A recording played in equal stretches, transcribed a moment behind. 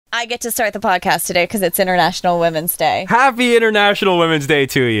I get to start the podcast today because it's International Women's Day. Happy International Women's Day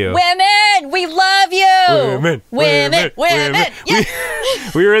to you. Women, we love you. Women. Yeah.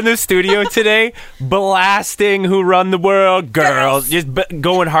 We were in the studio today blasting Who Run the World, girls. Just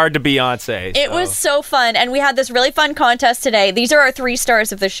going hard to Beyonce. It was so fun. And we had this really fun contest today. These are our 3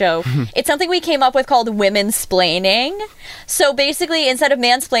 stars of the show. It's something we came up with called Women-splaining. So basically, instead of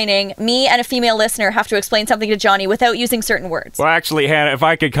mansplaining, me and a female listener have to explain something to Johnny without using certain words. Well, actually, Hannah, if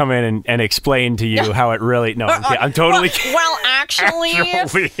I could come in and explain to you how it really... No, I'm totally kidding. Well, actually...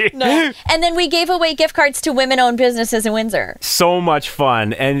 No. And then we gave away gift cards to women-owned businesses in Windsor. So much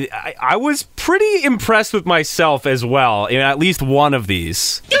fun. And I was pretty impressed with myself as well in at least one of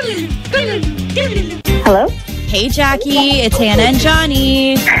these. Hello? Hey, Jackie. It's Hannah and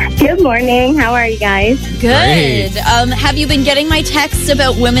Johnny. Good morning. How are you guys? Good. Have you been getting my texts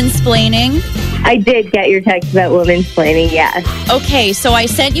about women-splaining? I did get your text about women-splaining, yes. Okay, so I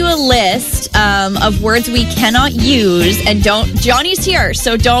sent you a list of words we cannot use, and Johnny's here,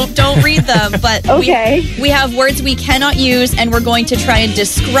 so don't read them, but okay. we have words we cannot use, and we're going to try and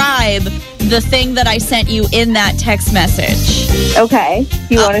describe the thing that I sent you in that text message. Okay.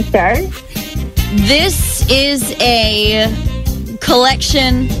 You want to start? This is a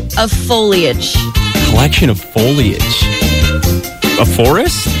collection of foliage. Collection of foliage? A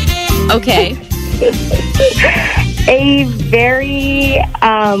forest? Okay. A very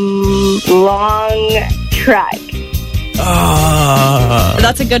long trek.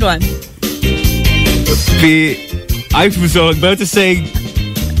 That's a good one. I was about to say...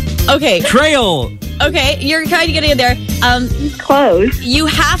 Okay. Trail. Okay, you're kind of getting in there. Close. You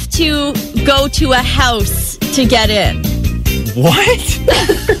have to go to a house to get in. What?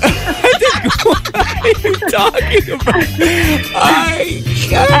 What are you talking about?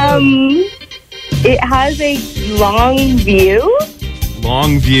 It has a long view.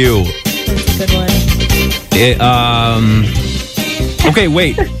 Long view. That's a good one. Okay,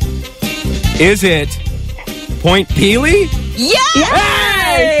 wait. Is it Point Peely? Yeah!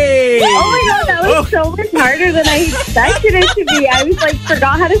 Hey! Oh my god, that was so much harder than I expected it to be. I was like,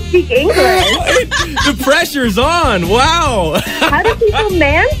 forgot how to speak English. The pressure's on. Wow. How do people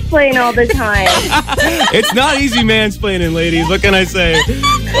mansplain all the time? It's not easy mansplaining, ladies. What can I say?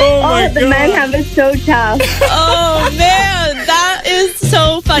 Oh my god. The men have it so tough. Oh man, that is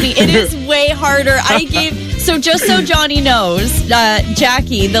so funny. It is way harder. So just so Johnny knows,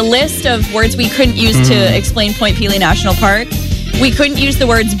 Jackie, the list of words we couldn't use to explain Point Peely National Park, we couldn't use the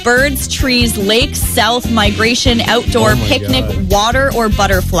words birds, trees, lakes, south, migration, outdoor, picnic, water, or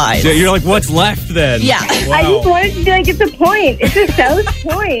butterflies. Yeah, you're like, what's left then? Yeah. Wow. I just wanted to be like, it's a point. It's a South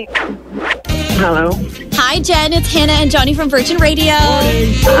Point. Hello. Hi, Jen. It's Hannah and Johnny from Virgin Radio.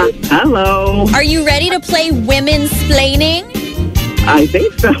 Hello. Are you ready to play Women-splaining? I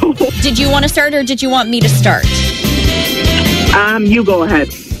think so. Did you want to start or did you want me to start? You go ahead.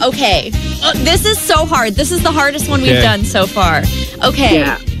 Okay. This is so hard. This is the hardest one we've done so far. Okay.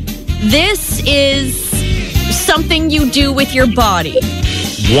 Yeah. This is something you do with your body.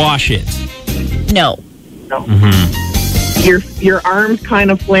 Wash it. No. Your arms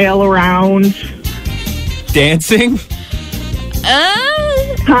kind of flail around. Dancing?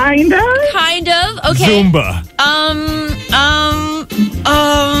 Kind of. Kind of. Okay. Zumba.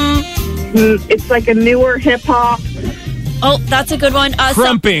 It's like a newer hip hop. Oh, that's a good one.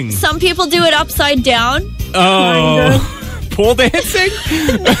 Crumping. Some people do it upside down. Oh. Pole dancing?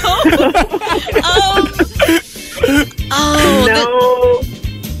 No.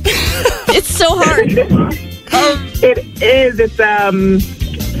 It's so hard. It is. It's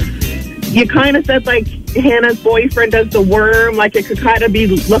you kind of said like Hannah's boyfriend does the worm, like it could kind of be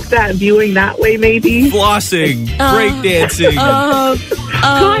looked at viewing that way maybe. Flossing. Breakdancing.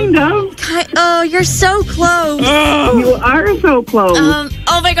 Kind of. Oh, you're so close. You are so close.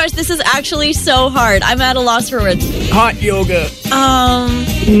 Oh my gosh, this is actually so hard. I'm at a loss for words. Hot yoga.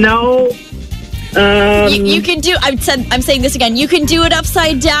 No. You can do. I'm saying this again. You can do it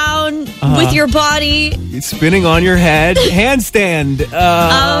upside down with your body. It's spinning on your head. Handstand.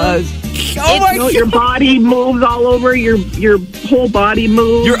 Your body moves all over. Your whole body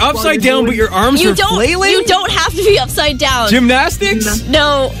moves. You're upside down, but your arms are flailing? You don't have to be upside down. Gymnastics?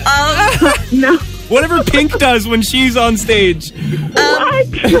 No. No. Whatever Pink does when she's on stage. What?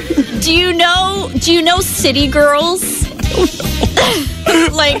 Do you know City Girls?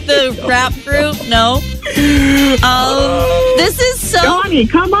 Like the rap group? No. This is so... Johnny,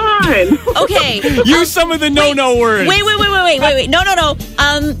 come on. Okay. Use some of the no-no words. Wait. No.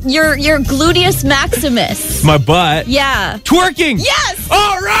 Your gluteus maximus. My butt. Yeah. Twerking. Yes.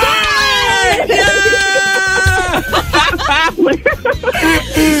 All right. Yeah.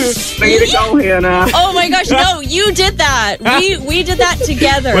 to go, Hannah. Oh my gosh, no, you did that. We did that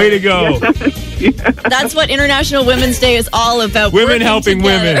together. Way to go. That's what International Women's Day is all about. Women working helping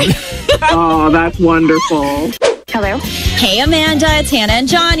together. women. Oh, that's wonderful. Hello. Hey, Amanda, it's Hannah and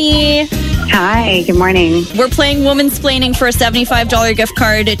Johnny. Hi. Good morning. We're playing Womansplaining for a $75 gift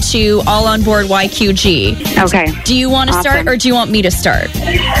card to All On Board YQG. Okay. Do you want to start or do you want me to start?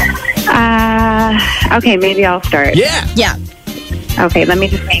 Okay, maybe I'll start. Yeah. Yeah. Okay, let me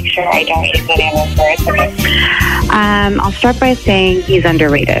just make sure I don't use any of those words. Okay. I'll start by saying he's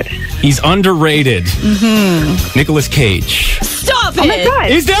underrated. He's underrated. Nicolas Cage. Stop Oh my it. God.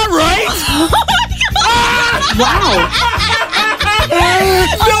 Is that right? Wow.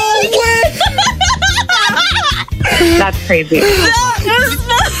 No way! That's crazy.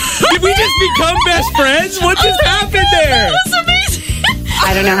 Did we just become best friends? What just happened there? That's amazing.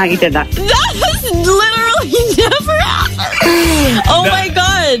 I don't know how you did that. That has literally never happened. Oh my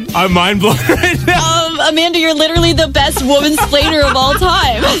God. I'm mind blown right now. Amanda, you're literally the best womansplainer of all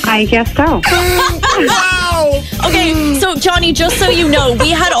time. I guess so. Wow! Okay, so Johnny, just so you know,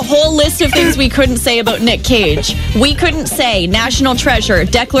 we had a whole list of things we couldn't say about Nick Cage. We couldn't say National Treasure,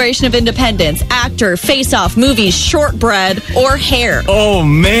 Declaration of Independence, actor, Face Off, movies, Shortbread, or hair. Oh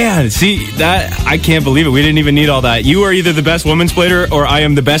man, see that I can't believe it. We didn't even need all that. You are either the best womansplainer or I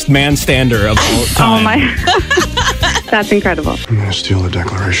am the best man stander of all time. Oh my. That's incredible. I'm going to steal the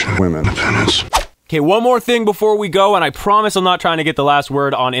Declaration of Women's Independence. Okay, one more thing before we go, and I promise I'm not trying to get the last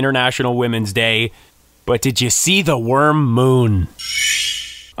word on International Women's Day, but did you see the worm moon?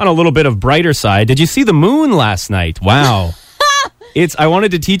 On a little bit of brighter side, did you see the moon last night? Wow. I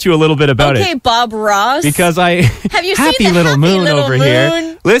wanted to teach you a little bit about it. Okay, Bob Ross. Because Have you happy seen the little happy moon little over moon?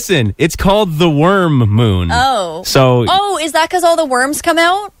 here. Listen, it's called the worm moon. Oh. So Oh, is that because all the worms come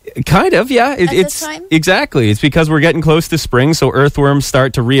out? kind of, yeah. this It's time? exactly. It's because we're getting close to spring, so earthworms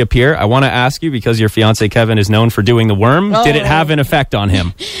start to reappear. I want to ask you, because your fiance Kevin is known for doing the worm. Did it have an effect on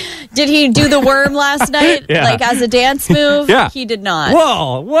him? Did he do the worm last night? Yeah. Like as a dance move? Yeah. He did not.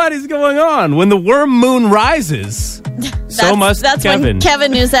 Whoa, what is going on? When the worm moon rises, so must That's Kevin. when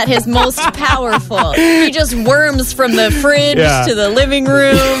Kevin is at his most powerful. He just worms from the fridge Yeah. to the living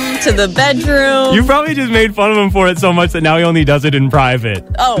room to the bedroom. You probably just made fun of him for it so much that now he only does it in private.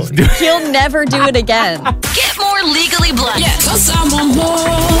 Oh, he'll never do it again. Get more Legally Blunt. Yeah, 'cause I'm on board.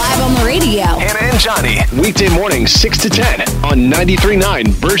 Live on the radio. Hannah and Johnny, weekday mornings 6 to 10 on 93.9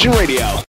 Virgin Radio.